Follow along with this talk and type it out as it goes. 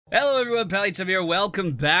Hello everyone, Pallytub here.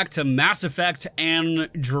 Welcome back to Mass Effect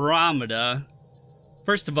Andromeda.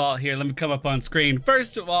 First of all, here, let me come up on screen.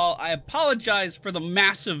 First of all, I apologize for the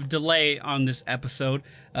massive delay on this episode.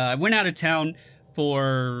 I went out of town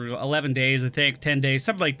for 11 days, I think, 10 days,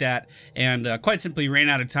 something like that, and quite simply ran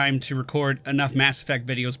out of time to record enough Mass Effect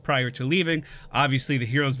videos prior to leaving. Obviously, the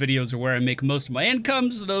Heroes videos are where I make most of my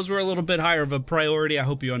income, so those were a little bit higher of a priority. I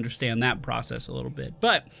hope you understand that process a little bit.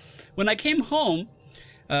 But when I came home,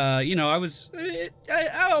 you know,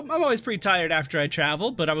 I'm always pretty tired after I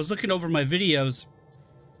travel, but I was looking over my videos,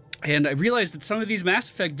 and I realized that some of these Mass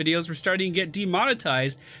Effect videos were starting to get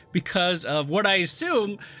demonetized because of what I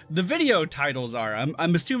assume the video titles are.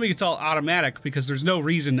 I'm assuming it's all automatic because there's no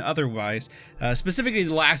reason otherwise. Specifically,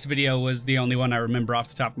 the last video was the only one I remember off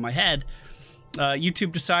the top of my head.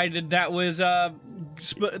 YouTube decided that was,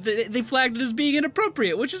 they flagged it as being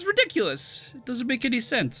inappropriate, which is ridiculous. It doesn't make any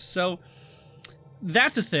sense. So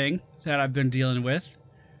that's a thing that I've been dealing with.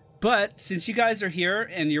 But since you guys are here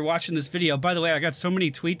and you're watching this video, by the way, I got so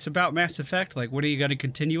many tweets about Mass Effect. Like, when are you going to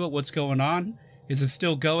continue it? What's going on? Is it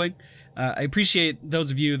still going? I appreciate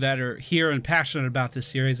those of you that are here and passionate about this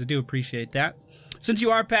series. I do appreciate that. Since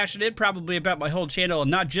you are passionate probably about my whole channel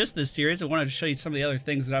and not just this series, I wanted to show you some of the other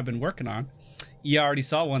things that I've been working on. You already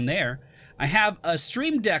saw one there. I have a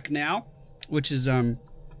Stream Deck now, which is, oh,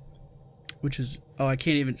 I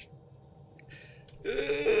can't even...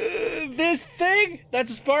 this thing,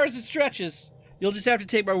 that's as far as it stretches. You'll just have to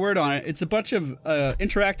take my word on it. It's a bunch of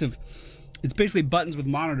interactive, it's basically buttons with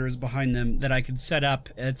monitors behind them that I could set up.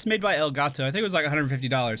 It's made by Elgato. I think it was like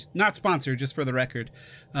 $150. Not sponsored, just for the record.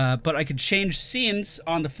 But I could change scenes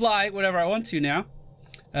on the fly whenever I want to now.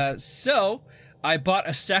 So I bought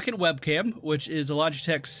a second webcam, which is a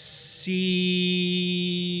Logitech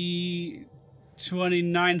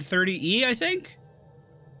C2930E, I think.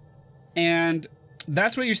 And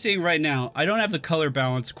that's what you're seeing right now. I don't have the color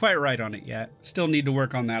balance quite right on it yet. Still need to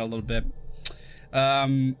work on that a little bit.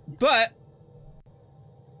 But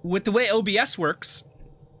with the way OBS works,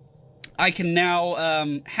 I can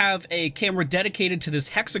now have a camera dedicated to this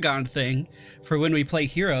hexagon thing for when we play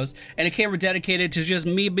Heroes, and a camera dedicated to just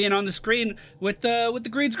me being on the screen with the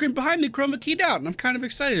green screen behind me chroma keyed out. And I'm kind of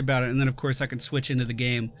excited about it. And then, of course, I can switch into the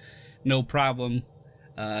game, no problem,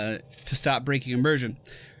 to stop breaking immersion.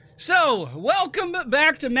 So, welcome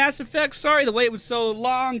back to Mass Effect. Sorry the wait was so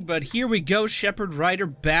long, but here we go. Shepard Ryder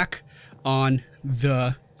back on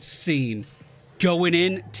the scene. Going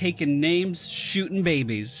in, taking names, shooting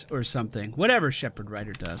babies, or something. Whatever Shepard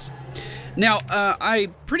Ryder does. Now, I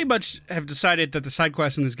pretty much have decided that the side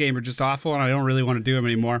quests in this game are just awful, and I don't really want to do them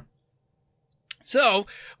anymore. So,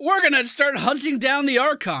 we're going to start hunting down the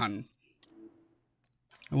Archon.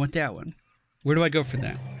 I want that one. Where do I go for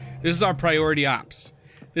that? This is our priority ops.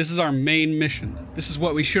 This is our main mission. This is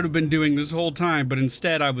what we should have been doing this whole time, but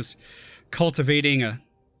instead I was cultivating a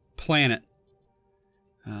planet.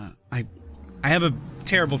 I have a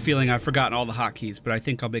terrible feeling I've forgotten all the hotkeys, but I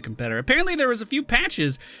think I'll make them better. Apparently there was a few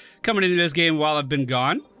patches coming into this game while I've been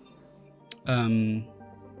gone. I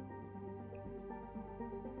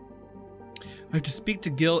have to speak to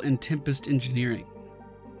Gil in Tempest Engineering.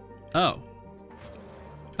 Oh.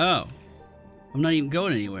 I'm not even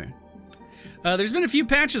going anywhere. There's been a few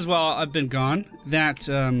patches while I've been gone that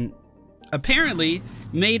apparently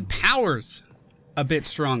made powers a bit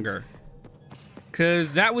stronger.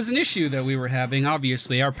 Because that was an issue that we were having,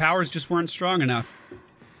 obviously. Our powers just weren't strong enough.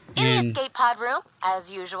 In the escape pod room,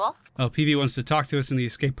 as usual. Oh, PB wants to talk to us in the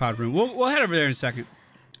escape pod room. We'll head over there in a second.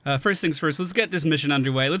 First things first, let's get this mission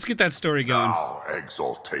underway. Let's get that story going. Oh,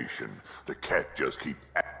 exaltation. The cat just keep...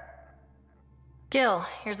 Gil,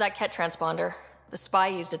 here's that Ket transponder. The spy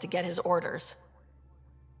used it to get his orders.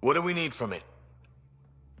 What do we need from it?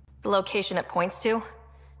 The location it points to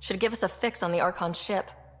should give us a fix on the Archon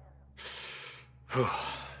ship.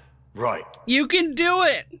 Right. You can do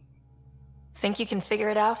it! Think you can figure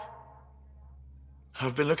it out?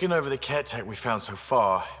 I've been looking over the Ket tech we found so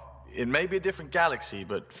far. It may be a different galaxy,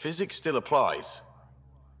 but physics still applies.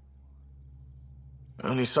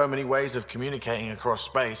 Only so many ways of communicating across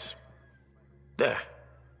space. There.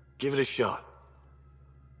 Give it a shot.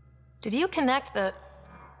 Did you connect the...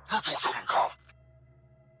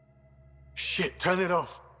 Shit, turn it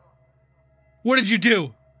off. What did you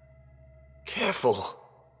do? Careful.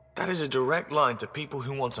 That is a direct line to people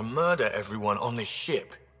who want to murder everyone on this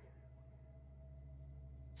ship.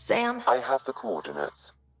 Sam? I have the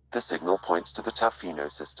coordinates. The signal points to the Tafino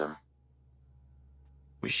system.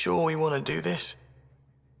 We sure we want to do this?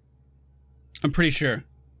 I'm pretty sure.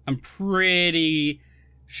 I'm pretty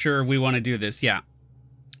sure we want to do this, yeah.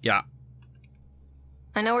 Yeah.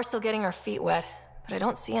 I know we're still getting our feet wet, but I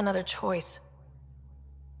don't see another choice.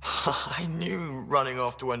 I knew running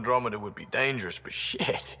off to Andromeda would be dangerous, but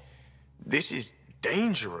shit. This is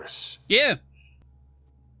dangerous. Yeah.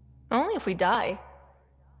 Only if we die.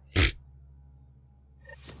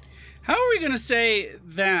 How are we going to say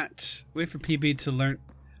that? Wait for PB to learn.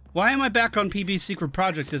 Why am I back on PB's secret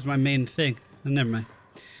project as my main thing? Oh, never mind.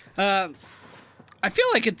 I feel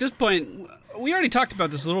like at this point, we already talked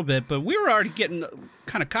about this a little bit, but we were already getting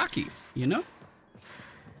kind of cocky, you know?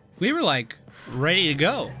 We were like ready to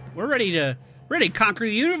go. We're ready to conquer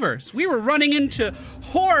the universe. We were running into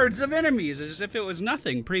hordes of enemies as if it was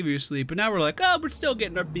nothing previously, but now we're like, oh, we're still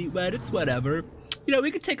getting our feet wet. It's whatever. You know,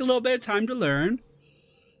 we could take a little bit of time to learn.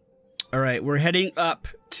 All right, we're heading up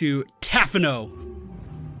to Tafano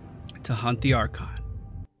to hunt the Archon.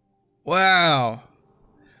 Wow.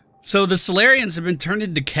 So the Solarians have been turned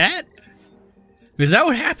into cat? Is that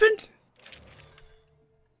what happened?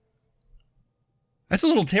 That's a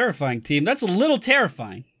little terrifying, team. That's a little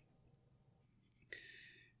terrifying.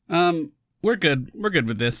 We're good. We're good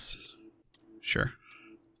with this. Sure.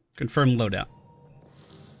 Confirm loadout.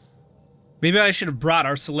 Maybe I should have brought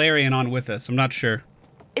our Solarian on with us. I'm not sure.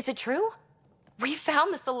 Is it true? We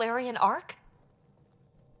found the Solarian Ark?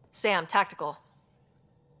 Sam, tactical.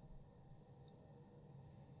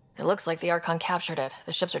 It looks like the Archon captured it.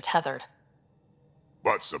 The ships are tethered.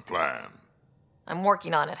 What's the plan? I'm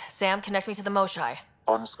working on it. Sam, connect me to the Moshai.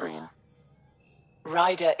 On screen.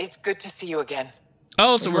 Ryder, it's good to see you again.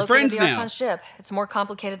 Oh, so we're friends the now. Archon ship. It's more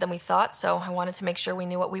complicated than we thought, so I wanted to make sure we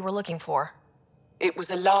knew what we were looking for. It was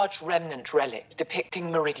a large remnant relic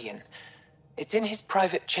depicting Meridian. It's in his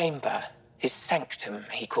private chamber. His sanctum,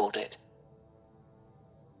 he called it.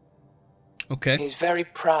 Okay. He's very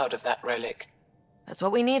proud of that relic. That's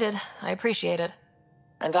what we needed. I appreciate it.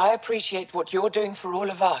 And I appreciate what you're doing for all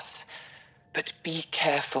of us. But be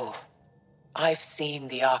careful. I've seen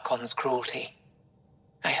the Archon's cruelty.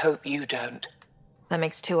 I hope you don't. That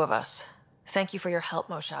makes two of us. Thank you for your help,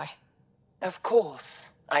 Moshai. Of course.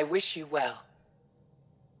 I wish you well.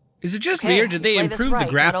 Is it just me, or did they improve the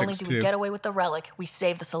graphics Not only do we too? get away with the relic, we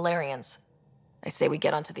save the Solarians. I say we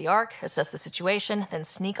get onto the Ark, assess the situation, then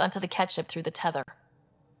sneak onto the cat ship through the tether.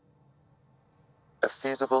 A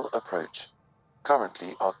feasible approach.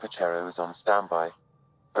 Currently, Ark Pachero is on standby.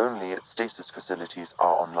 Only its stasis facilities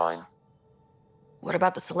are online. What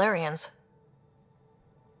about the Solarians?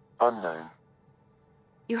 Unknown.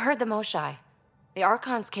 You heard the Moshai. The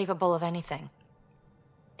Archon's capable of anything.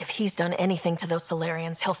 If he's done anything to those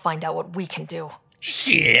Solarians, he'll find out what we can do.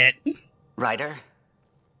 Shit. Ryder?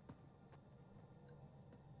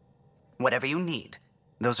 Whatever you need.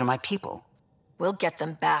 Those are my people. We'll get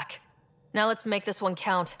them back. Now let's make this one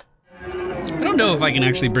count. I don't know if I can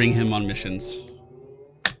actually bring him on missions.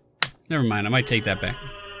 Never mind, I might take that back.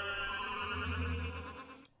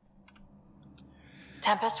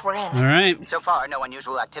 Tempest, we're in. All right. So far, no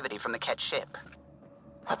unusual activity from the Ket ship.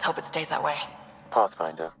 Let's hope it stays that way.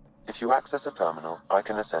 Pathfinder, if you access a terminal, I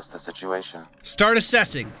can assess the situation. Start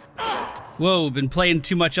assessing. Whoa, been playing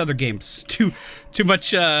too much other games. Too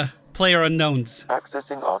much player unknowns.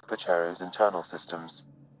 Accessing Ark Pachero's internal systems.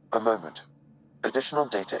 A moment. Additional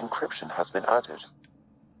data encryption has been added.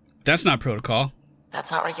 That's not protocol.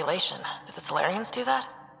 That's not regulation. Did the Solarians do that?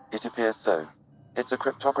 It appears so. It's a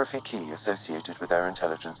cryptography key associated with their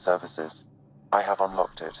intelligence services. I have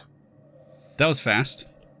unlocked it. That was fast.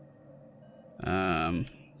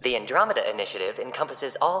 The Andromeda Initiative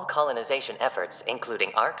encompasses all colonization efforts,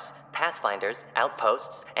 including ARCs, Pathfinders,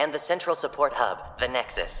 outposts, and the central support hub, the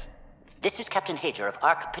Nexus. This is Captain Hager of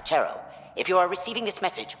Ark Pachero. If you are receiving this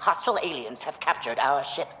message, hostile aliens have captured our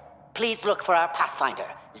ship. Please look for our Pathfinder,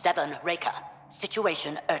 Zebun Reka.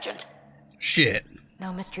 Situation urgent. Shit.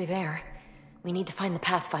 No mystery there. We need to find the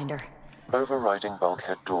Pathfinder. Overriding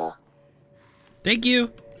bulkhead door. Thank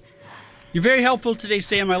you. You're very helpful today,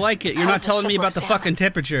 Sam. I like it. You're not telling me about the fucking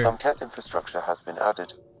temperature. Some Ket infrastructure has been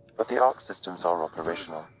added, but the Ark systems are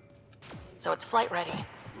operational. So it's flight ready.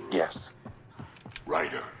 Yes.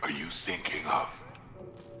 Ryder, are you thinking of?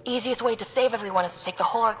 Easiest way to save everyone is to take the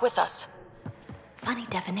whole Ark with us. Funny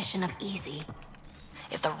definition of easy.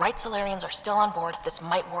 If the right Solarians are still on board, this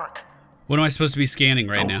might work. What am I supposed to be scanning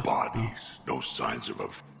right now? No bodies, no signs of a...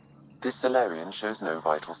 This Solarian shows no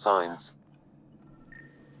vital signs.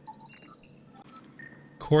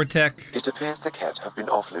 Cortec. It appears the Ket have been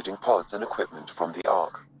offloading pods and equipment from the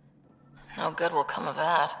Ark. No good will come of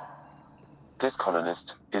that. This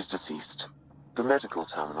colonist is deceased. The medical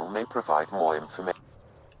terminal may provide more information.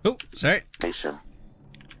 Oh, sorry.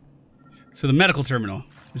 So the medical terminal.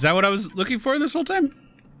 Is that what I was looking for this whole time?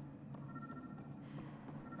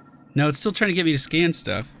 No, it's still trying to get me to scan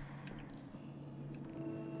stuff.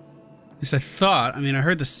 At least I thought. I mean, I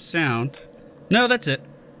heard the sound. No, that's it.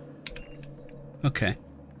 Okay.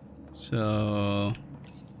 So...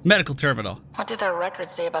 medical terminal. What do their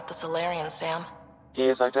records say about the Solarians, Sam? He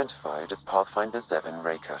is identified as Pathfinder 7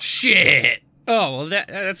 Raker. Shit! Oh, well,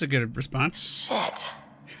 that's a good response. Shit.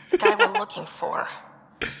 The guy we're looking for.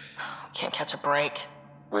 We can't catch a break.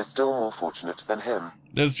 We're still more fortunate than him.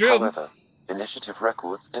 That's true. However, initiative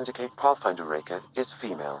records indicate Pathfinder Raker is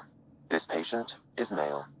female. This patient is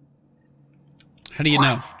male. How do you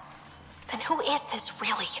know? Then who is this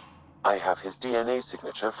really? I have his DNA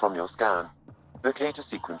signature from your scan. Locate a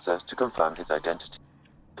sequencer to confirm his identity.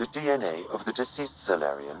 The DNA of the deceased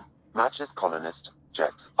Solarian matches colonist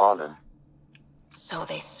Jex Arlen. So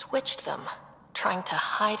they switched them, trying to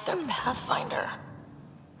hide their Pathfinder.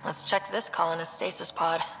 Let's check this colonist stasis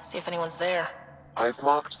pod, see if anyone's there. I've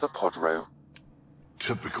marked the pod row.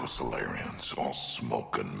 Typical Solarians, all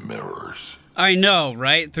smoke and mirrors. I know,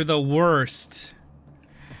 right? They're the worst.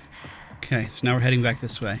 Okay, so now we're heading back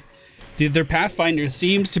this way. Dude, their Pathfinder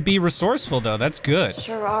seems to be resourceful, though. That's good.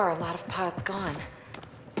 Sure are. A lot of pods gone.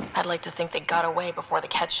 I'd like to think they got away before the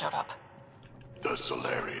Ket showed up. The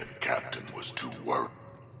Solarian captain was too worried.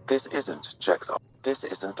 This isn't Jex. This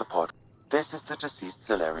isn't the pod. This is the deceased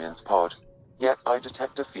Solarian's pod. Yet I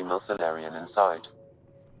detect a female Solarian inside.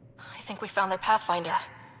 I think we found their Pathfinder.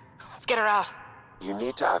 Let's get her out. You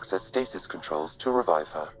need to access stasis controls to revive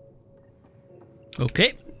her.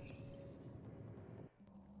 Okay.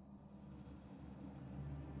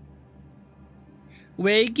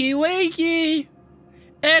 Wakey, wakey!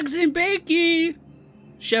 Eggs and bakey!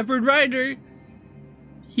 Shepherd Rider.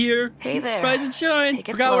 Here. Hey there. Rise and shine. Take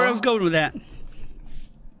it Forgot where I slow. was going with that.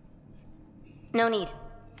 No need.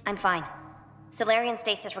 I'm fine. Solarian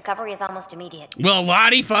stasis recovery is almost immediate. Well,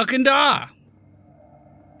 Lottie fucking da.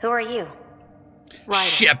 Who are you? Ryder.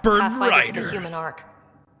 Shepherd Pathfinder for Rider. the human arc.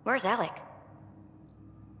 Where's Alec?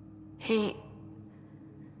 He...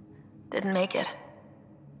 didn't make it.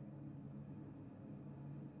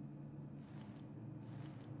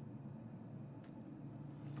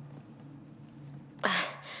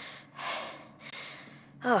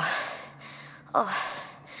 Oh,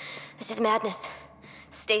 this is madness.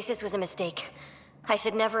 Stasis was a mistake. I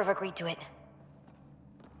should never have agreed to it.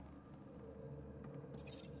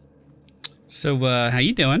 So, how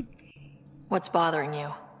you doing? What's bothering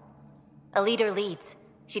you? A leader leads.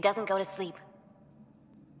 She doesn't go to sleep.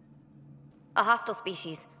 A hostile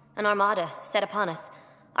species, an armada, set upon us.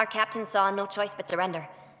 Our captain saw no choice but surrender.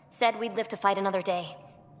 Said we'd live to fight another day.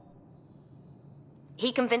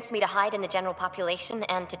 He convinced me to hide in the general population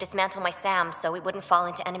and to dismantle my SAM so we wouldn't fall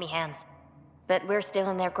into enemy hands. But we're still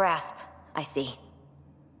in their grasp, I see.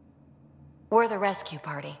 We're the rescue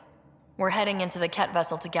party. We're heading into the Ket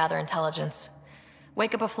vessel to gather intelligence.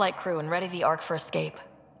 Wake up a flight crew and ready the Ark for escape.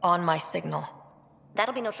 On my signal.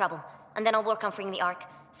 That'll be no trouble. And then I'll work on freeing the Ark,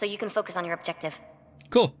 so you can focus on your objective.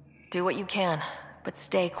 Cool. Do what you can, but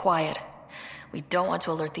stay quiet. We don't want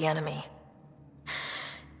to alert the enemy.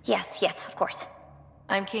 Yes, of course.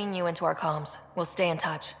 I'm keying you into our comms. We'll stay in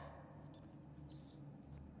touch.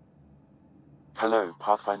 Hello,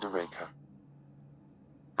 Pathfinder Raker.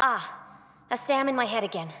 Ah, a SAM in my head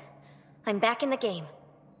again. I'm back in the game.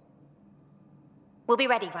 We'll be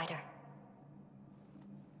ready, Ryder.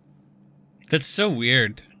 That's so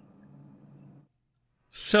weird.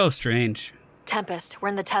 So strange. Tempest, we're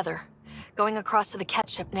in the tether. Going across to the Ket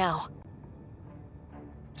ship now.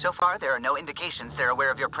 So far, there are no indications they're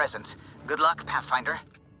aware of your presence. Good luck, Pathfinder.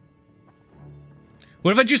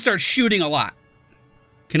 What if I just start shooting a lot?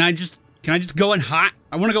 Can I just go in hot?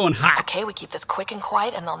 I want to go in hot. Okay, we keep this quick and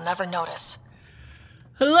quiet and they'll never notice.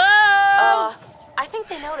 Hello? I think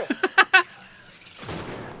they noticed.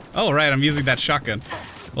 Oh, right, I'm using that shotgun.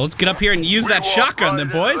 Well, let's get up here and use that shotgun then,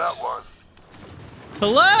 boys.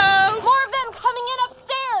 Hello? More of them coming in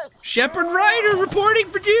upstairs! Shepherd Rider reporting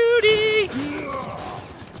for duty!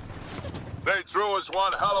 They threw us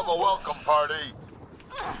one hell of a welcome party.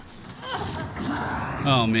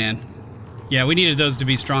 Oh, man. Yeah, we needed those to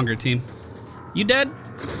be stronger, team. You dead?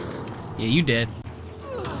 Yeah, you dead.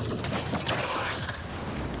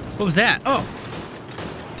 What was that? Oh.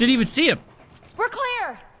 Didn't even see him. We're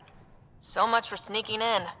clear! So much for sneaking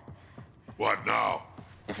in. What now?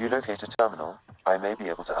 If you locate a terminal, I may be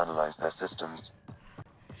able to analyze their systems.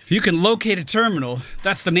 If you can locate a terminal,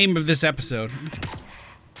 that's the name of this episode.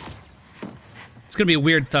 It's gonna be a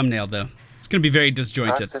weird thumbnail, though. It's gonna be very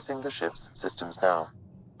disjointed. Accessing the ship's systems now.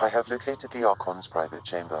 I have located the Archon's private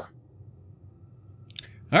chamber.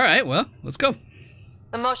 All right, well, let's go.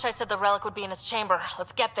 The Moshai said the relic would be in his chamber.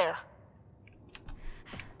 Let's get there.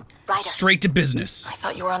 Ryder. Straight to business. I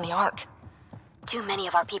thought you were on the Ark. Too many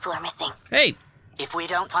of our people are missing. Hey! If we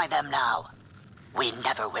don't find them now, we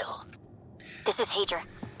never will. This is Hager,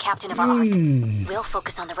 captain of our Ark. We'll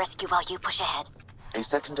focus on the rescue while you push ahead. A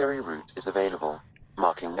secondary route is available,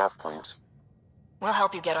 marking nav point. We'll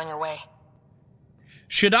help you get on your way.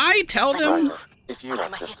 Should I tell them? Right. If you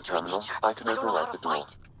access the terminal, I can override the door.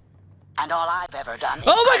 And all I've ever done is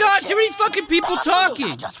Oh my god, pilot too many ships. fucking people Doesn't mean I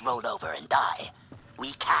talking! just roll over and die.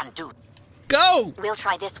 We can do. Go! We'll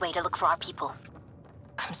try this way to look for our people.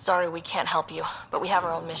 I'm sorry we can't help you, but we have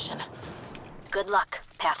our own mission. Good luck,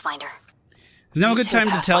 Pathfinder. Is now a You good too, time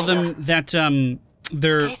to tell them that,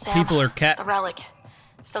 their Okay, Sam, people are cat? The relic.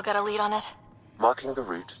 Still got a lead on it? Marking the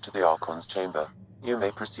route to the Archon's chamber. You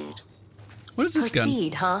may proceed. What is this gun?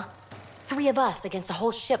 Proceed, huh? 3 of us against a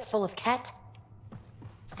whole ship full of Ket?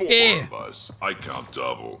 4 Yeah. of us. I count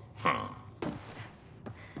double. Huh.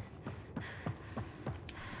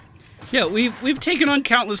 Yeah, we've taken on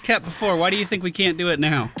countless cat before. Why do you think we can't do it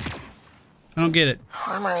now? I don't get it.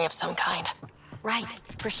 Armory of some kind. Right,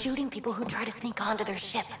 for shooting people who try to sneak onto their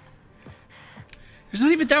ship. There's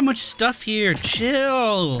not even that much stuff here.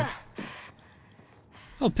 Chill.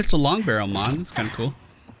 Oh, pistol long barrel mod. That's kind of cool.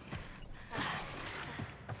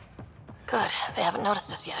 Good. They haven't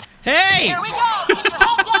noticed us yet. Hey! Here we go! Keep your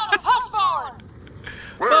head down and push forward!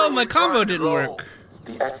 Oh, my combo didn't work.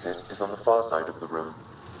 The exit is on the far side of the room.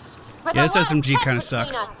 Yeah, this SMG kind of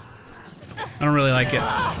sucks. I don't really like it.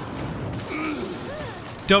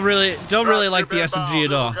 Don't really like the SMG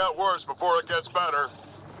at all. It'll get worse before it gets better.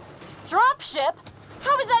 Dropship?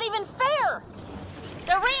 How is that even fair?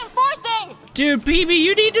 They're reinforcing! Dude, BB,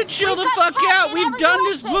 you need to chill the fuck out. We've done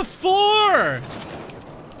this before.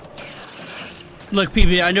 Look,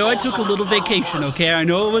 PB, I know I took a little vacation, okay? I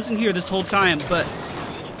know I wasn't here this whole time, but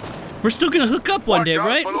we're still gonna hook up one day,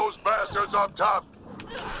 right? Watch out for those bastards up top.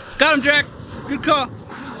 Got him, Jack. Good call.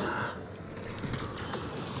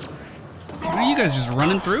 What are you guys just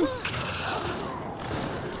running through?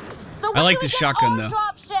 So I like this shotgun, though.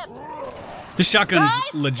 This shotgun's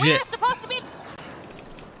Guys, legit. we're supposed to be...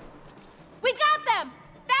 We got them!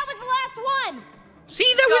 That was the last one!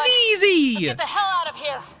 See, that was easy! Let's get the hell out of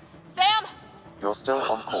here. Sam? You're still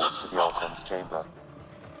on course to the Archon's chamber.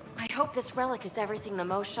 I hope this relic is everything the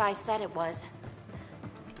Moshai said it was.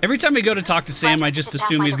 Every time we go to talk to Sam, I just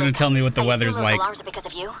assume he's gonna tell me what the weather's like. Alarms are because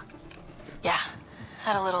of you? Yeah.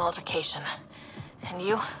 Had a little altercation. And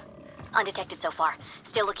you? Undetected so far.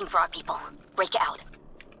 Still looking for our people. Break it out.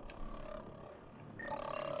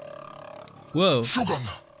 Whoa.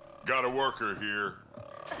 Got a worker here.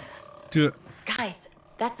 Do it. Guys,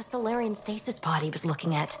 that's a Solarian stasis pod he was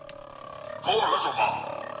looking at.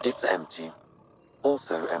 It's empty.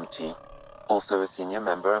 Also empty. Also a senior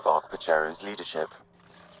member of Ark Pachero's leadership.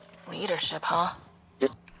 Leadership, huh?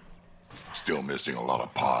 Still missing a lot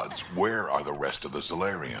of pods. Where are the rest of the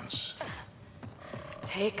Solarians?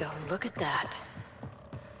 Take a look at that.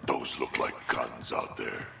 Those look like guns out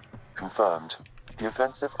there. Confirmed. The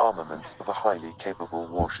offensive armaments of a highly capable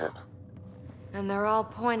warship. And they're all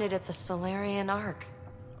pointed at the Solarian Ark.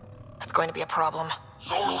 That's going to be a problem.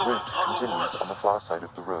 Your route continues on the far side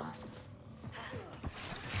of the room.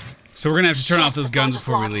 So we're gonna have to turn off those guns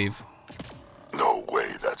before we leave. No way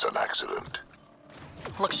that's an accident.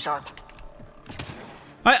 Look sharp.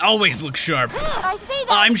 I always look sharp. I see that!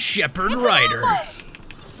 I'm Shepard Ryder.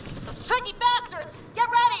 Those tricky bastards! Get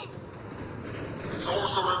ready!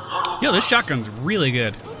 Yo, this shotgun's really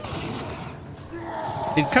good.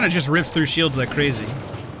 It kind of just rips through shields like crazy.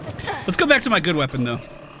 Let's go back to my good weapon, though.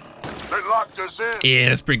 They locked us in. Yeah,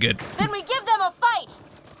 that's pretty good. Then we give them a fight!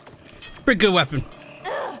 Pretty good weapon.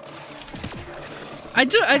 I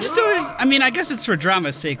just don't. I mean, I guess it's for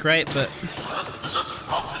drama's sake, right? But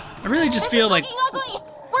I really just feel like Ugly!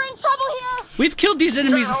 We're in trouble here! we've killed these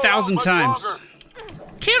enemies 1,000 times.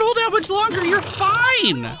 Can't hold out much longer. You're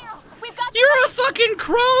fine. You're a fucking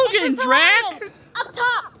Krogan, Drac. Up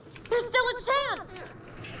top! There's still a chance!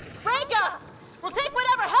 Reka! We'll take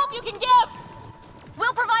whatever help you can give!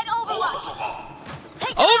 We'll provide Overwatch!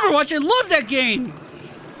 Take Overwatch, I love that game.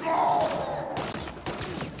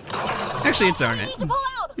 Actually, it's alright.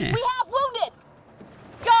 Yeah. We have wounded!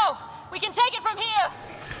 Go! We can take it from here!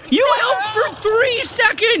 You helped for 3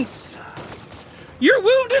 seconds! You're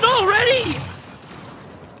wounded already!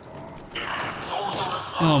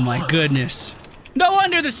 Oh my goodness. No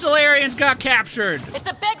wonder the Solarians got captured! It's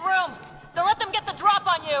a big room! Don't let them get the drop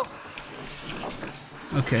on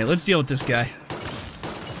you! Okay, let's deal with this guy.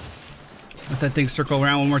 Let that thing circle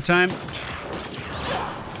around one more time.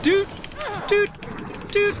 Dude! Dude!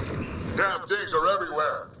 Dude! Damn things are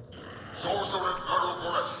everywhere.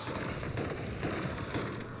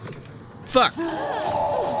 Fuck!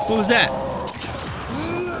 What was that?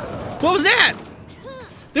 What was that?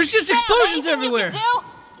 There's just explosions everywhere.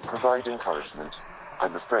 Provide encouragement.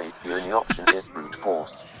 I'm afraid the only option is brute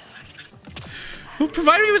force. Well,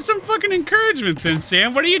 provide me with some fucking encouragement then,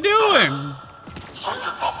 Sam. What are you doing?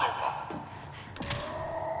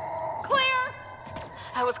 Clear!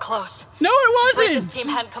 That was close. No, it wasn't. This team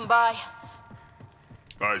hadn't come by.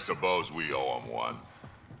 I suppose we owe him one.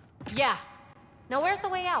 Yeah. Now where's the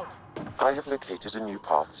way out? I have located a new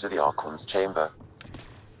path to the Archon's chamber.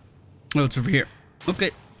 Oh, it's over here.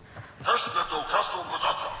 Okay.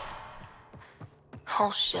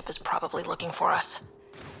 Whole ship is probably looking for us.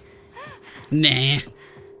 Nah.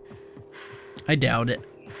 I doubt it.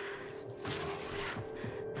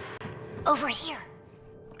 Over here.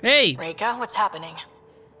 Hey! Reka, what's happening?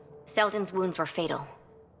 Selden's wounds were fatal.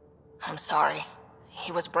 I'm sorry.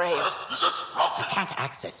 He was brave. We can't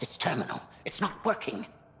access this terminal. It's not working.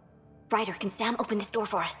 Ryder, can Sam open this door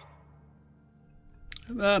for us?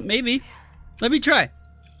 Maybe. Let me try.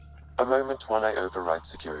 A moment while I override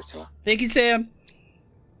security. Thank you, Sam.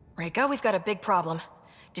 Reka, we've got a big problem.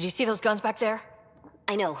 Did you see those guns back there?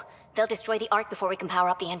 I know. They'll destroy the Ark before we can power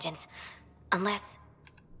up the engines. Unless...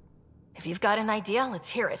 If you've got an idea, let's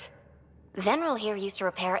hear it. Venril here used to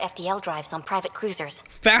repair FDL drives on private cruisers.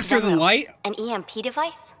 Faster than light? An EMP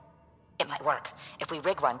device? It might work. If we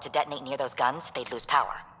rig one to detonate near those guns, they'd lose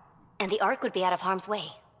power. And the Ark would be out of harm's way.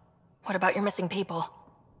 What about your missing people?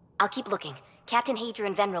 I'll keep looking. Captain Hadra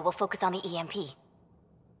and Venril will focus on the EMP.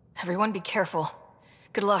 Everyone be careful.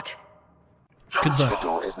 Good luck. Good luck. The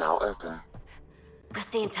door is now open. We'll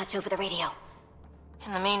stay in touch over the radio.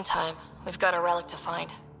 In the meantime, we've got a relic to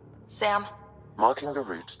find. Sam? Marking the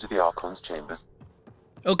route to the Archon's chambers.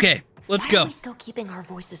 Okay, let's Why go. are we still keeping our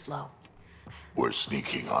voices low? We're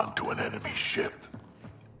sneaking onto an enemy ship.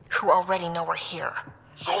 Who already know we're here.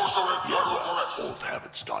 Old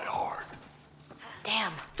habits die hard.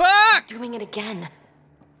 Damn. Fuck! Doing it again.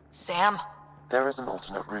 Sam? There is an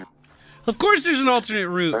alternate route. Of course there's an alternate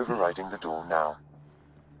route. Overriding the door now.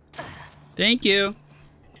 Thank you.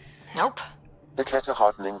 Nope. The Ket are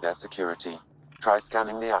hardening their security. Try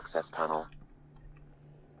scanning the access panel.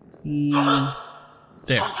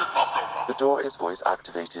 There. The door is voice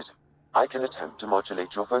activated. I can attempt to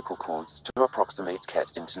modulate your vocal cords to approximate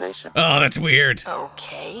Ket intonation. Oh, that's weird.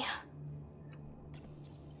 Okay.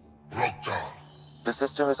 The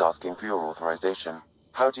system is asking for your authorization.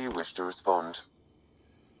 How do you wish to respond?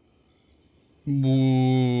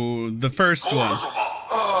 Ooh, the first one.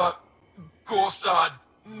 Gorsad,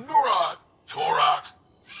 Nura, Torat,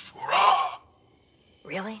 Shura.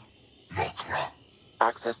 Really?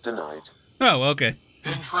 Access denied. Oh, okay.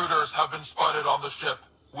 Intruders have been spotted on the ship.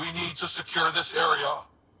 We need to secure this area.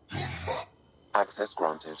 Access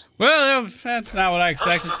granted. Well, that's not what I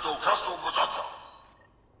expected.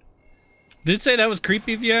 Did it say that was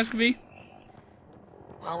creepy, if you ask me?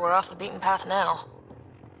 Well, we're off the beaten path now.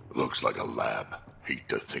 Looks like a lab. Hate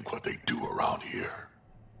to think what they do around here.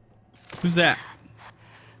 Who's that?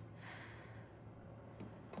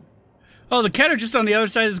 Oh, the Ket are just on the other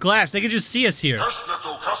side of this glass. They can just see us here.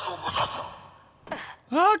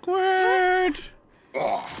 Awkward.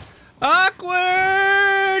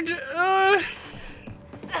 Awkward.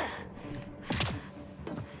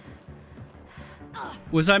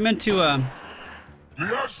 Was I meant to,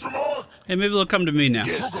 Hey, maybe they'll come to me now.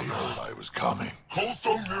 Guess they heard I was coming.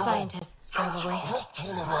 Scientists, probably.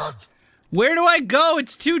 Where do I go?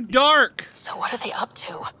 It's too dark. So what are they up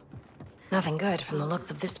to? Nothing good from the looks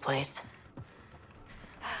of this place.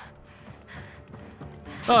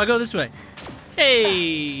 Oh, I go this way.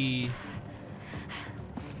 Hey.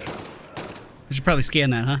 I should probably scan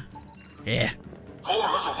that, huh? Yeah.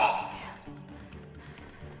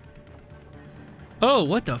 Oh,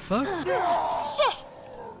 what the fuck? Shit!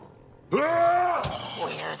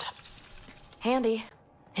 Weird. Handy,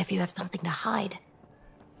 if you have something to hide.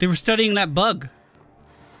 They were studying that bug.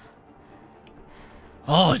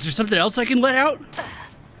 Oh, is there something else I can let out?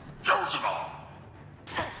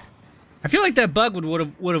 I feel like that bug would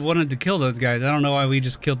have wanted to kill those guys. I don't know why we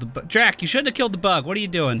just killed the bug. Drac, you shouldn't have killed the bug. What are you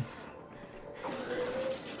doing?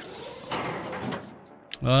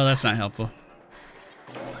 Oh, that's not helpful.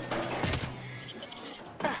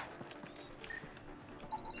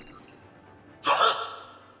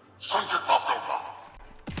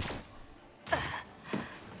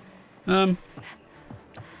 Is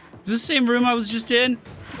this the same room I was just in?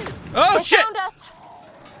 Oh, They shit! found us.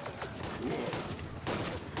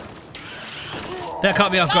 That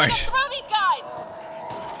caught me off guard. Throw these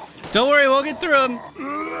guys. Don't worry, we'll get through them.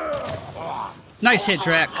 Nice hit,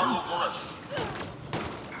 Drac.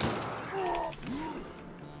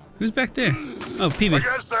 Who's back there? Oh, Peebee. I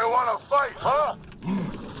guess they want to fight, huh?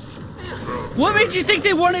 What made you think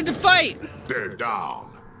they wanted to fight? They're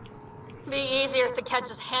down. Be easier if the Ket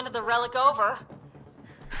just handed the relic over.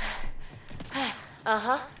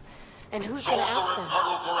 Uh-huh. And who's gonna ask them?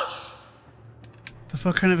 The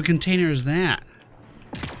fuck kind of a container is that?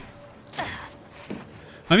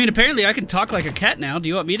 I mean, apparently I can talk like a cat now. Do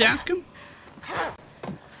you want me to ask him?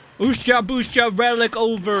 Oostja boostja relic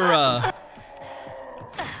over,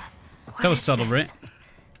 That was subtle, right?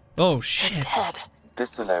 Oh, shit.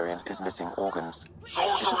 This Solarian is missing organs.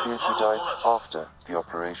 It appears he died after the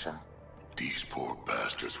operation. These poor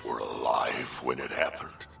bastards were alive when it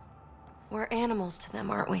happened. We're animals to them,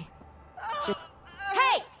 aren't we?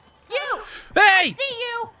 Hey! You! Hey! I see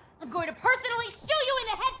you! I'm going to personally shoot you in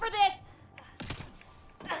the head for this!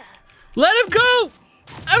 Let him go!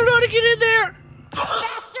 I don't know how to get in there!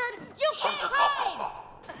 Bastard! You can't hide!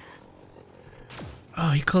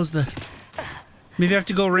 Oh, he closed the... Maybe I have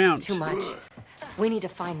to go around. It's too much. We need to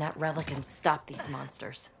find that relic and stop these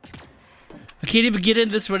monsters. I can't even get in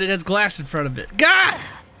this one. It has glass in front of it. God!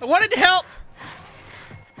 I wanted to help!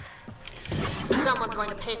 Someone's going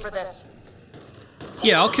to pay for this.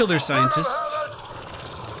 Yeah, I'll kill their scientists.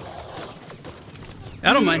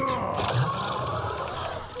 I don't mind.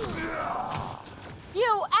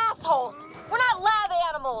 You assholes! We're not lab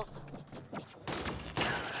animals!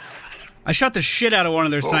 I shot the shit out of one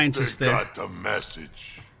of their Hope scientists they there. got the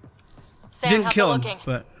message. Sam, Didn't how's kill it him, looking?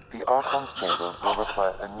 but... The Archon's chamber will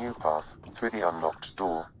require a new path through the unlocked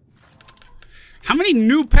door. How many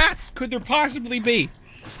new paths could there possibly be?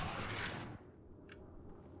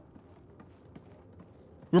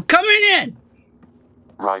 We're coming in!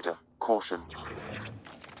 Ryder, caution.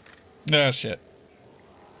 Oh, shit.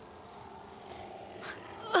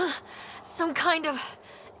 Some kind of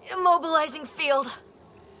immobilizing field.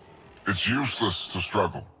 It's useless to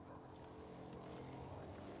struggle.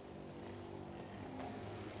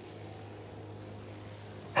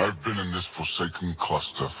 I've been in this forsaken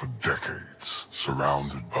cluster for decades,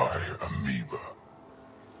 surrounded by amoeba.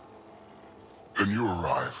 Then you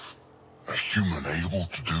arrive, a human able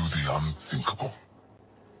to do the unthinkable.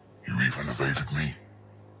 You even evaded me.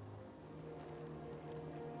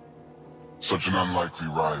 Such an unlikely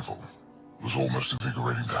rival. It was almost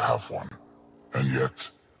invigorating to have one. And yet,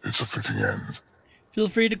 it's a fitting end. Feel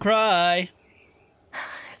free to cry.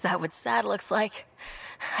 Is that what sad looks like?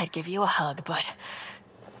 I'd give you a hug, but...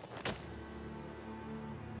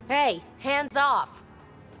 Hey, hands off!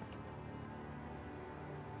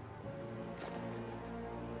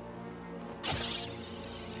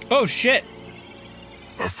 Oh, shit.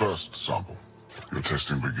 A first sample. Your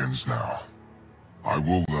testing begins now. I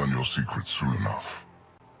will learn your secrets soon enough.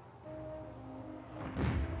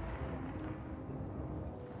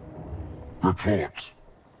 Report.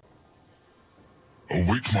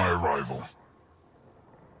 Await my arrival.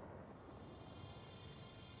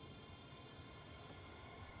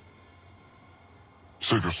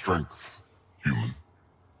 Save your strength, human.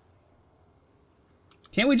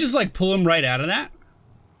 Can't we just, like, pull him right out of that?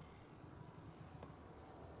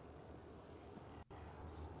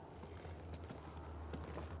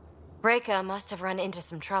 Reka must have run into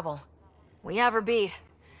some trouble. We have her beat.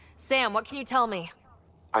 Sam, what can you tell me?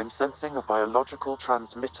 I'm sensing a biological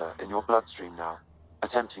transmitter in your bloodstream now,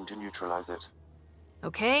 attempting to neutralize it.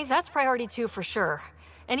 Okay, that's priority 2 for sure.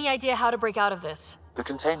 Any idea how to break out of this? The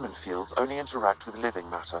containment fields only interact with living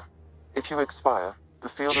matter. If you expire, the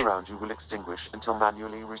field around you will extinguish until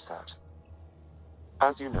manually reset.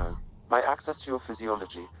 As you know, my access to your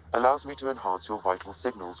physiology allows me to enhance your vital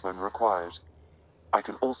signals when required. I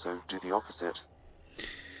can also do the opposite.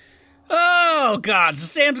 Oh, God. So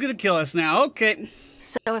Sam's gonna kill us now. Okay.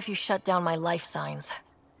 So if you shut down my life signs,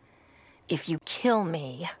 if you kill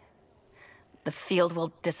me, the field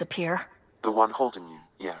will disappear? The one holding you,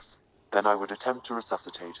 yes. Then I would attempt to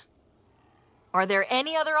resuscitate. Are there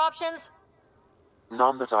any other options?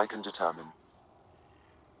 None that I can determine.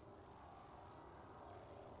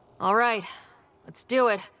 All right. Let's do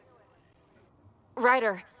it.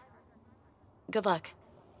 Ryder. Good luck.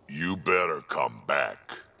 You better come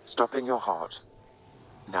back. Stopping your heart.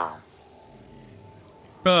 Now.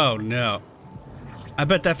 Oh, no. I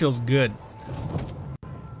bet that feels good.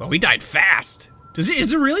 Well, we died fast. Is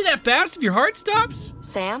it really that fast if your heart stops?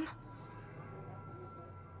 Sam?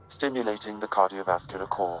 Stimulating the cardiovascular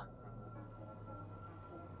core.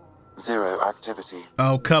 0 activity.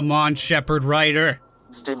 Oh, come on, Shepherd Ryder.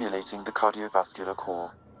 Stimulating the cardiovascular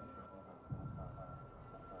core.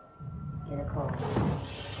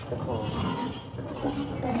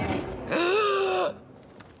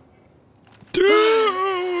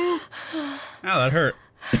 Oh, that hurt.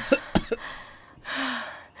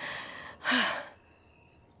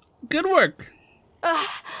 Good work.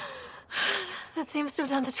 That seems to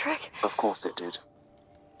have done the trick. Of course it did.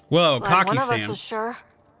 Whoa, Glad cocky one of us Sam. was sure.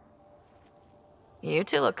 You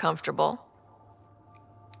two look comfortable.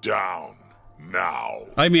 Down now.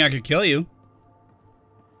 I mean, I could kill you.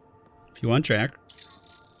 If you want track.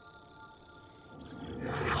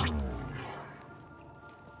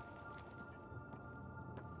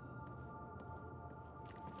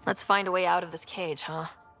 Let's find a way out of this cage, huh?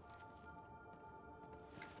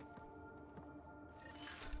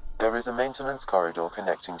 There is a maintenance corridor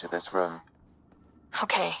connecting to this room.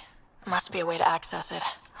 Okay. Must be a way to access it.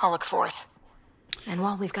 I'll look for it. And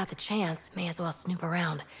while we've got the chance, may as well snoop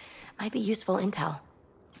around. Might be useful intel.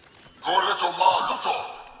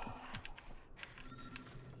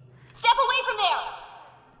 Step away from there!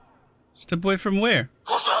 Step away from where?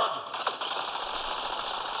 Archon,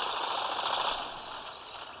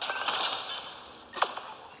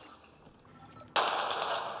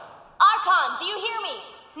 do you hear me?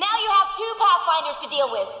 Now you have 2 Pathfinders to deal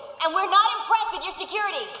with, and we're not impressed with your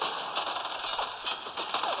security.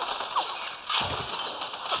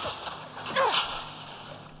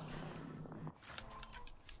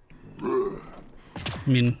 I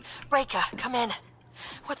mean... Reika, come in.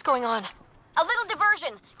 What's going on? A little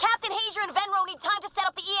diversion. Captain Hager and Venro need time to set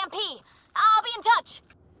up the EMP. I'll be in touch.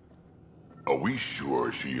 Are we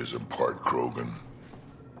sure she isn't part Krogan?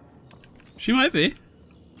 She might be.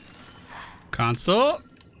 Console?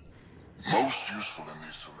 Most useful in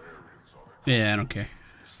these Solarians. Yeah, I don't care.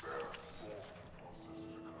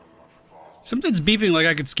 Something's beeping like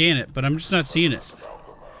I could scan it, but I'm just not seeing it.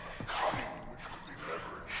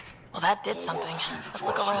 Well, that did something. Let's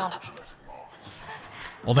look around.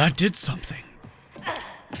 Well, that did something.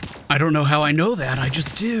 I don't know how I know that, I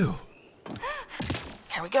just do.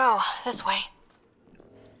 Here we go. This way.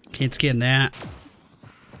 Can't scan that.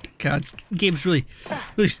 God, this game's really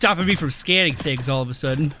stopping me from scanning things all of a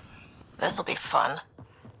sudden. This'll be fun.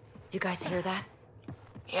 You guys hear that?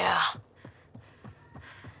 Yeah.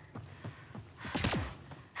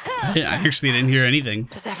 I actually didn't hear anything.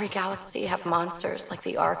 Does every galaxy have monsters like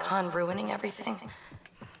the Archon ruining everything?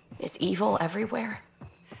 Is evil everywhere?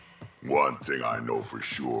 One thing I know for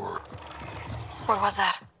sure. What was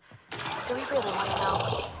that? Do we really want to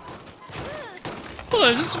know? Well,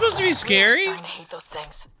 is this supposed to be scary? I'm starting to hate those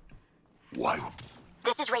things. Why?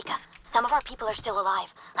 This is Reika. Some of our people are still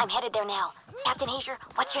alive. I'm headed there now. Captain Hager,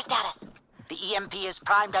 what's your status? The EMP is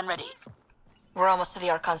primed and ready. We're almost to the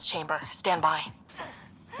Archon's chamber. Stand by.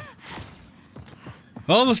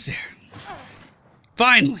 Almost there.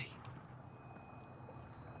 Finally.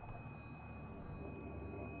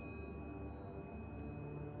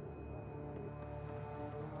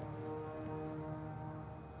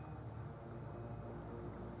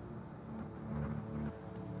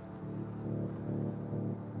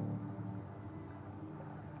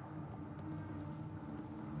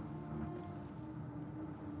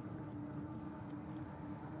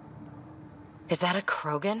 Is that a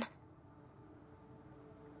Krogan?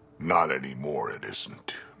 Not anymore, it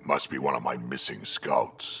isn't. Must be one of my missing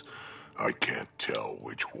scouts. I can't tell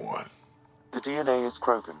which one. The DNA is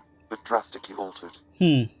Krogan, but drastically altered.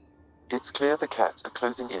 It's clear the Ket are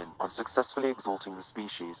closing in on successfully exalting the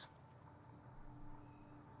species.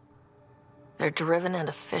 They're driven and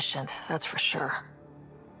efficient, that's for sure.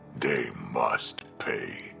 They must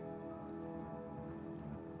pay.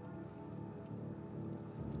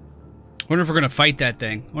 Wonder if we're gonna fight that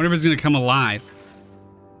thing. Wonder if it's gonna come alive.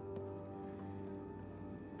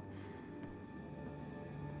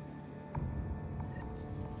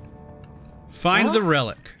 Find the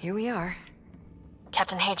relic. Here we are.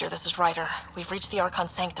 Captain Hager, this is Ryder. We've reached the Archon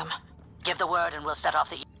Sanctum. Give the word and we'll set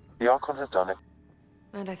off the... The Archon has done it.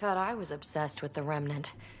 And I thought I was obsessed with the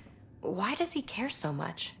Remnant. Why does he care so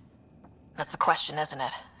much? That's the question, isn't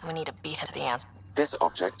it? And we need to beat him to the answer. This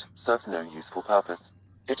object serves no useful purpose.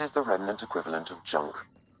 It is the remnant equivalent of junk.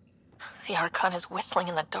 The Archon is whistling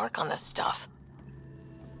in the dark on this stuff.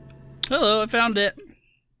 Hello, I found it.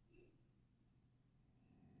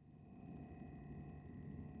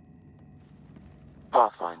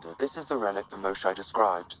 Pathfinder, this is the relic the Moshai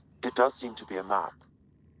described. It does seem to be a map.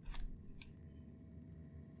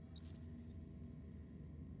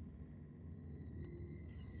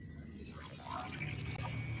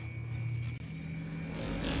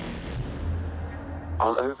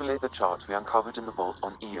 I'll overlay the chart we uncovered in the vault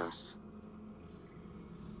on Eos.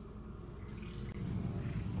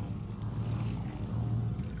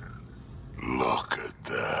 Look at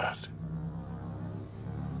that.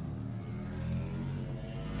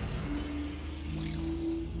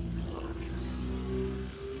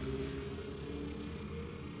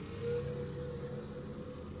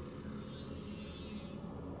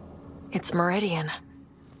 It's Meridian.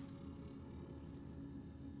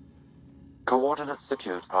 Coordinates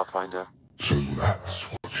secured, Pathfinder. So that's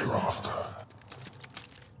what you're after.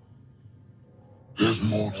 There's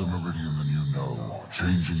more to Meridian than you know.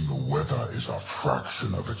 Changing the weather is a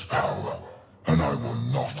fraction of its power, and I will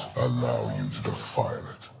not allow you to defile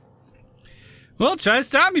it. Well, try to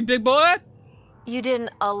stop me, big boy. You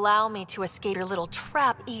didn't allow me to escape your little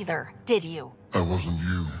trap either, did you? That wasn't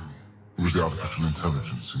you. It was the artificial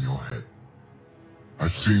intelligence in your head.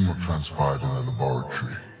 I've seen what transpired in the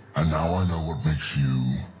laboratory, and now I know what makes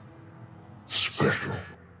you special.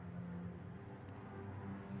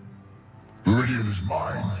 Meridian is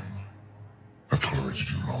mine. I've tolerated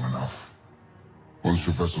you long enough. Once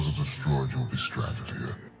your vessels are destroyed, you'll be stranded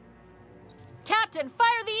here. Captain,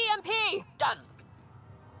 fire the EMP! Done.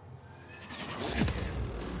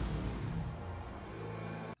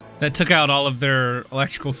 That took out all of their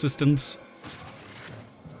electrical systems.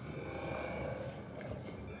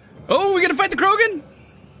 Oh, we gonna fight the Krogan?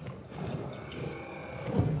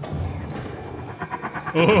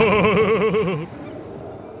 Oh.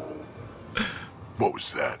 What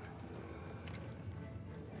was that?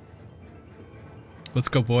 Let's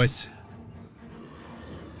go, boys.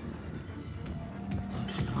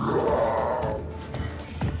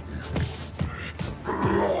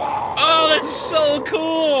 Oh, that's so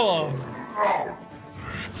cool!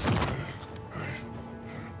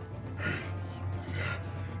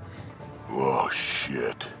 Oh,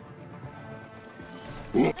 shit.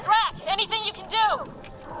 Drac, anything you can do?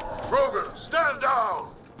 Krogan, stand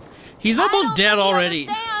down! He's almost dead already.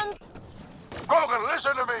 Krogan,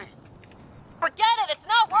 listen to me! Forget it, it's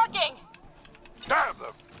not working! Damn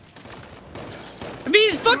them! I mean,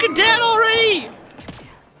 he's fucking dead already!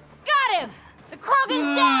 Got him! The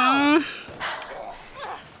Krogan's down!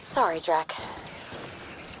 Sorry, Drac.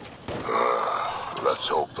 Let's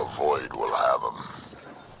hope the Void will have him.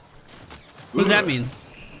 What does that mean?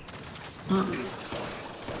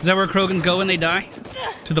 Is that where Krogans go when they die?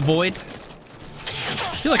 To the Void?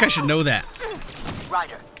 I feel like I should know that.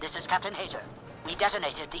 Ryder, this is Captain Hager. We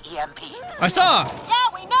detonated the EMP. I saw! Yeah,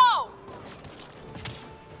 we know!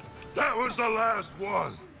 That was the last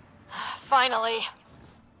one. Finally.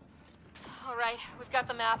 All right, we've got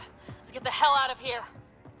the map. Let's get the hell out of here.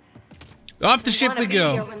 Off the ship we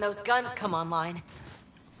go. Here when those guns come online.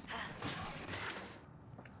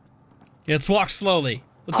 Yeah, let's walk slowly.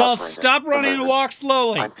 Let's all stop running and walk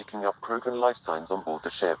slowly. I'm picking up Krogan life signs on board the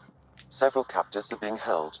ship. Several captives are being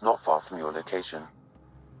held not far from your location.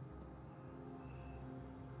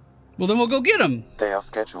 Well, then we'll go get them. They are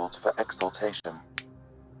scheduled for exaltation.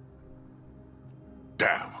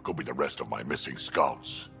 Damn, go be the rest of my missing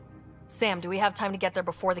scouts. Sam, do we have time to get there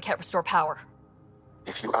before the Ket restore power?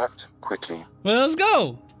 If you act quickly. Well, let's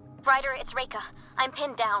go. Ryder, it's Reika. I'm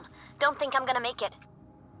pinned down. Don't think I'm gonna make it.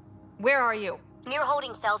 Where are you? Near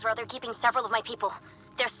holding cells where they're keeping several of my people.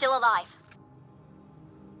 They're still alive.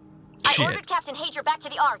 Shit. I ordered Captain Hager back to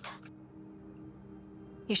the Ark.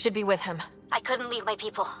 You should be with him. I couldn't leave my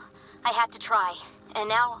people. I had to try. And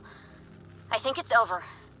now, I think it's over.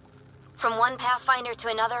 From one Pathfinder to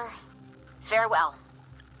another, farewell.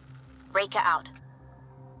 Reika out.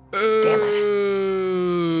 Damn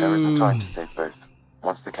it. There isn't time to save both.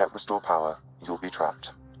 Once the Ket restore power, you'll be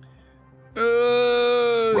trapped.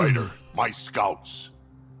 Ryder, my scouts.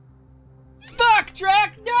 Fuck,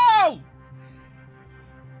 Drac, no!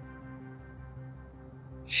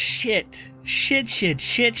 Shit. Shit, shit,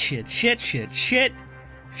 shit, shit, shit, shit, shit,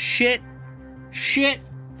 shit, shit,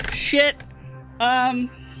 shit.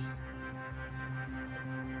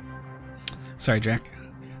 Sorry, Drac.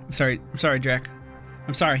 I'm sorry, Drac.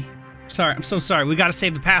 I'm sorry. I'm so sorry. We gotta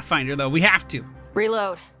save the Pathfinder, though. We have to.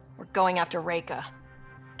 Reload. We're going after Reika.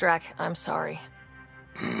 Drac, I'm sorry.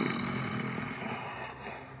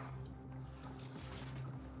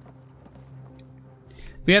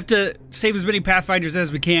 We have to save as many Pathfinders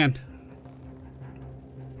as we can.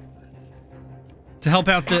 To help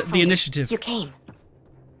out the initiative. You came.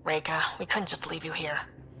 Reika, we couldn't just leave you here.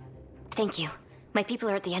 Thank you. My people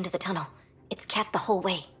are at the end of the tunnel. It's Ket the whole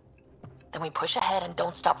way. Then we push ahead and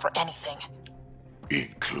don't stop for anything.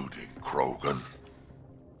 Including Krogan.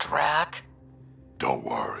 Drac. Don't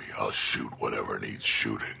worry, I'll shoot whatever needs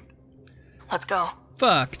shooting. Let's go.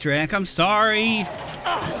 Fuck, Drac, I'm sorry.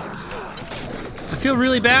 I feel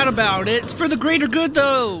really bad about it. It's for the greater good,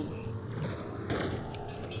 though.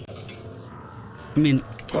 I mean,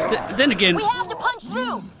 then again... We have to punch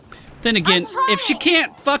through! Then again, if she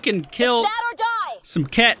can't fucking kill some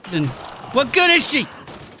Ket, then what good is she?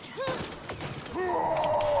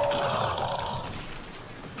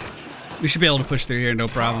 We should be able to push through here, no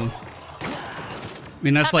problem. I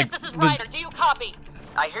mean, that's Tempest, like... this is Ryder. Do you copy?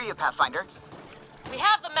 I hear you, Pathfinder. We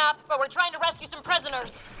have the map, but we're trying to rescue some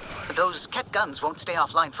prisoners. Those Ket guns won't stay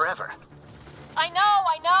offline forever. I know.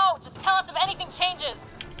 Just tell us if anything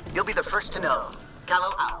changes. You'll be the first to know.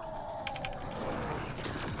 Callow out.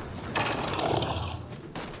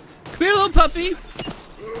 Come here, little puppy.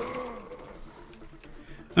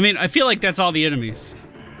 I mean, I feel like that's all the enemies.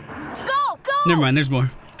 Go! Never mind, there's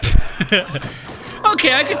more.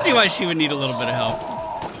 Okay, I can see why she would need a little bit of help.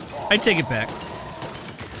 I take it back.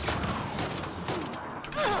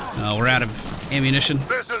 Oh, we're out of ammunition.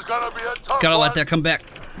 This is gonna be a tough Gotta one. let that come back.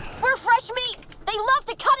 We're fresh meat. They love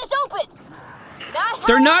to cut us open.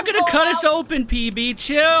 They're not gonna cut us open, PB.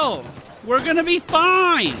 Chill. We're gonna be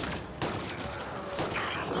fine.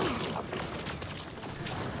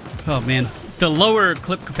 Oh man, the lower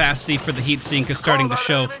clip capacity for the heatsink is starting to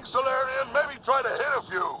show. Solarian, maybe try to hit a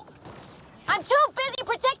few. I'm too busy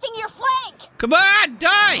protecting your flank. Come on,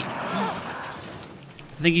 die!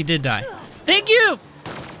 I think he did die. Thank you!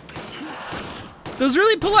 It was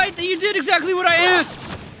really polite that you did exactly what I asked.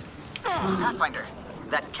 Pathfinder,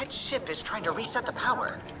 that Ket ship is trying to reset the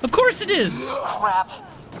power. Of course it is. Crap.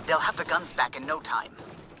 They'll have the guns back in no time.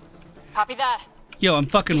 Copy that. Yo, I'm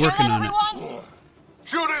fucking You hear working that, on it. everyone?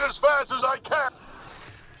 Shooting as fast as I can.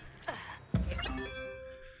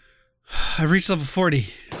 I've reached level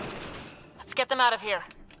 40. Let's get them out of here.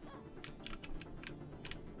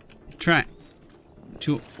 Try.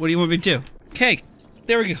 What do you want me to do? Okay,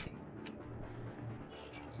 there we go.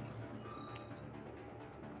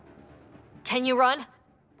 Can you run?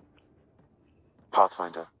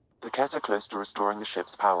 Pathfinder, the Ket are close to restoring the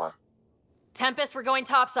ship's power. Tempest, we're going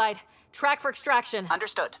topside. Track for extraction.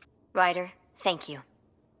 Understood. Ryder, thank you.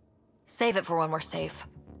 Save it for when we're safe.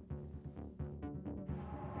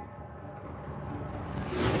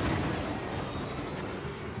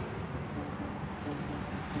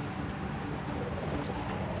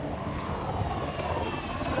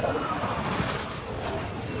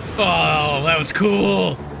 Oh, that was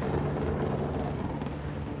cool.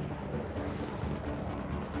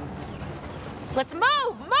 Let's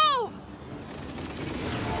move! Move!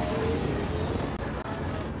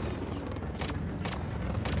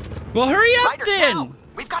 Well, hurry up Ryder, then! now.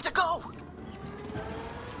 We've got to go!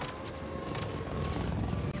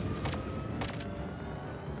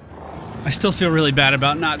 I still feel really bad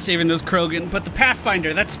about not saving those Krogan, but the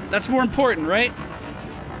Pathfinder, that's more important, right?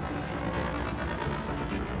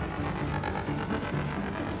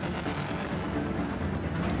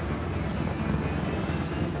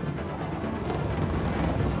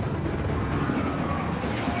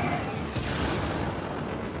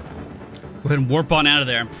 Go ahead and warp on out of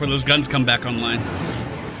there before those guns come back online.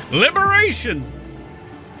 Liberation!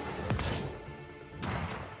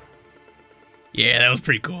 Yeah, that was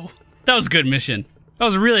pretty cool. That was a good mission. That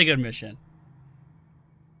was a really good mission.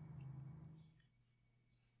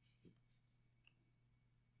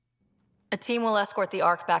 A team will escort the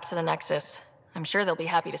Ark back to the Nexus. I'm sure they'll be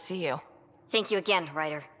happy to see you. Thank you again,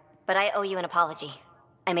 Ryder. But I owe you an apology.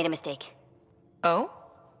 I made a mistake. Oh?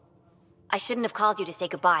 I shouldn't have called you to say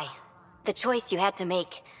goodbye. The choice you had to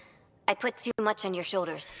make. I put too much on your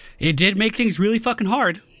shoulders. It did make things really fucking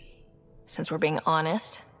hard. Since we're being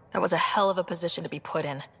honest, that was a hell of a position to be put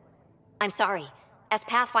in. I'm sorry. As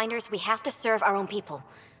Pathfinders, we have to serve our own people,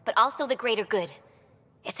 but also the greater good.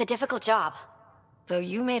 It's a difficult job. Though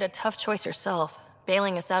you made a tough choice yourself,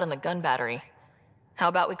 bailing us out in the gun battery. How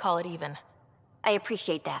about we call it even? I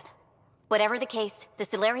appreciate that. Whatever the case, the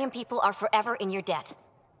Solarian people are forever in your debt.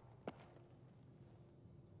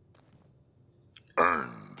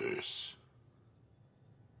 Earn this.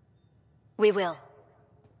 We will.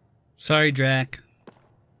 Sorry, Drac.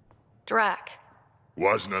 Drac.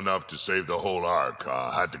 Wasn't enough to save the whole Ark,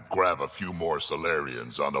 huh? Had to grab a few more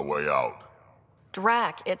Solarians on the way out.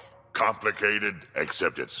 Drac, it's... Complicated,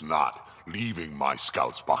 except it's not. Leaving my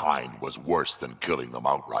scouts behind was worse than killing them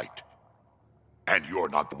outright. And you're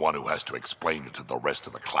not the one who has to explain it to the rest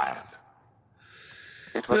of the clan.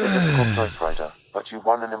 It was a difficult choice, Ryder, but you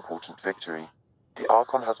won an important victory. The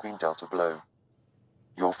Archon has been dealt a blow.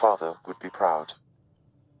 Your father would be proud.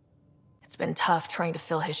 It's been tough trying to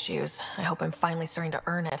fill his shoes. I hope I'm finally starting to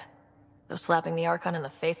earn it. Though slapping the Archon in the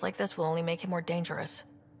face like this will only make him more dangerous.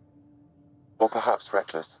 Or perhaps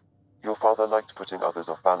reckless. Your father liked putting others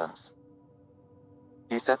off balance.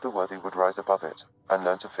 He said the worthy would rise above it and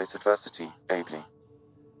learn to face adversity ably.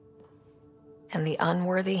 And the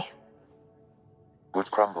unworthy?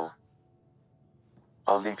 Would crumble.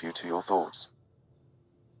 I'll leave you to your thoughts.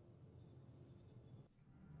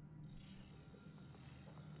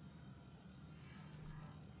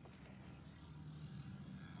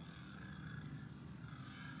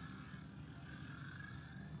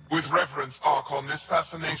 With reverence, Archon, this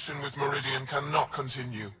fascination with Meridian cannot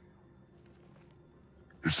continue.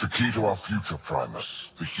 It's the key to our future,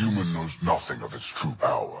 Primus. The human knows nothing of its true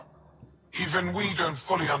power. Even we don't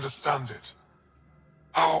fully understand it.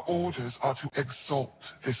 Our orders are to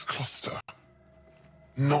exalt this cluster,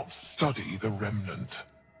 not study the remnant.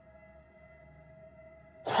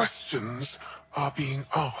 Questions are being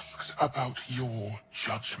asked about your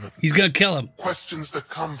judgment. He's gonna kill him. Questions that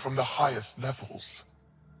come from the highest levels.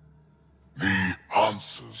 The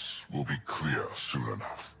answers will be clear soon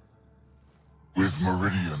enough. With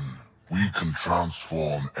Meridian, we can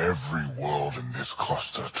transform every world in this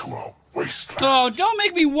cluster to a wasteland. Oh, don't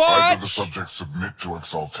make me watch! Either the subjects submit to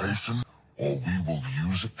exaltation, or we will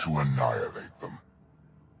use it to annihilate them.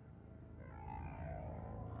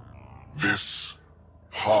 This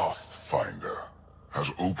Pathfinder has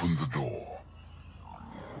opened the door.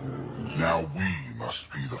 Now we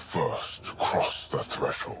must be the first to cross the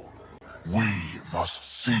threshold. We must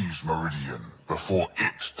seize Meridian before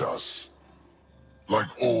it does. Like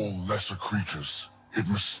all lesser creatures, it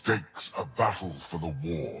mistakes a battle for the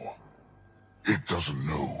war. It doesn't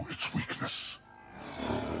know its weakness.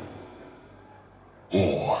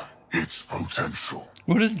 Or its potential.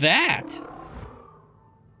 What is that?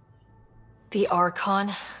 The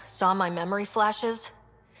Archon saw my memory flashes?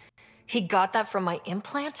 He got that from my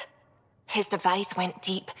implant? His device went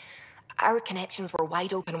deep. Our connections were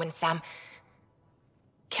wide open when Sam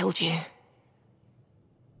killed you.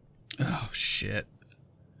 Oh, shit.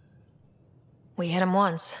 We hit him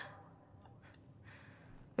once.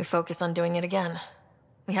 We focus on doing it again.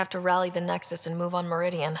 We have to rally the Nexus and move on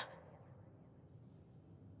Meridian.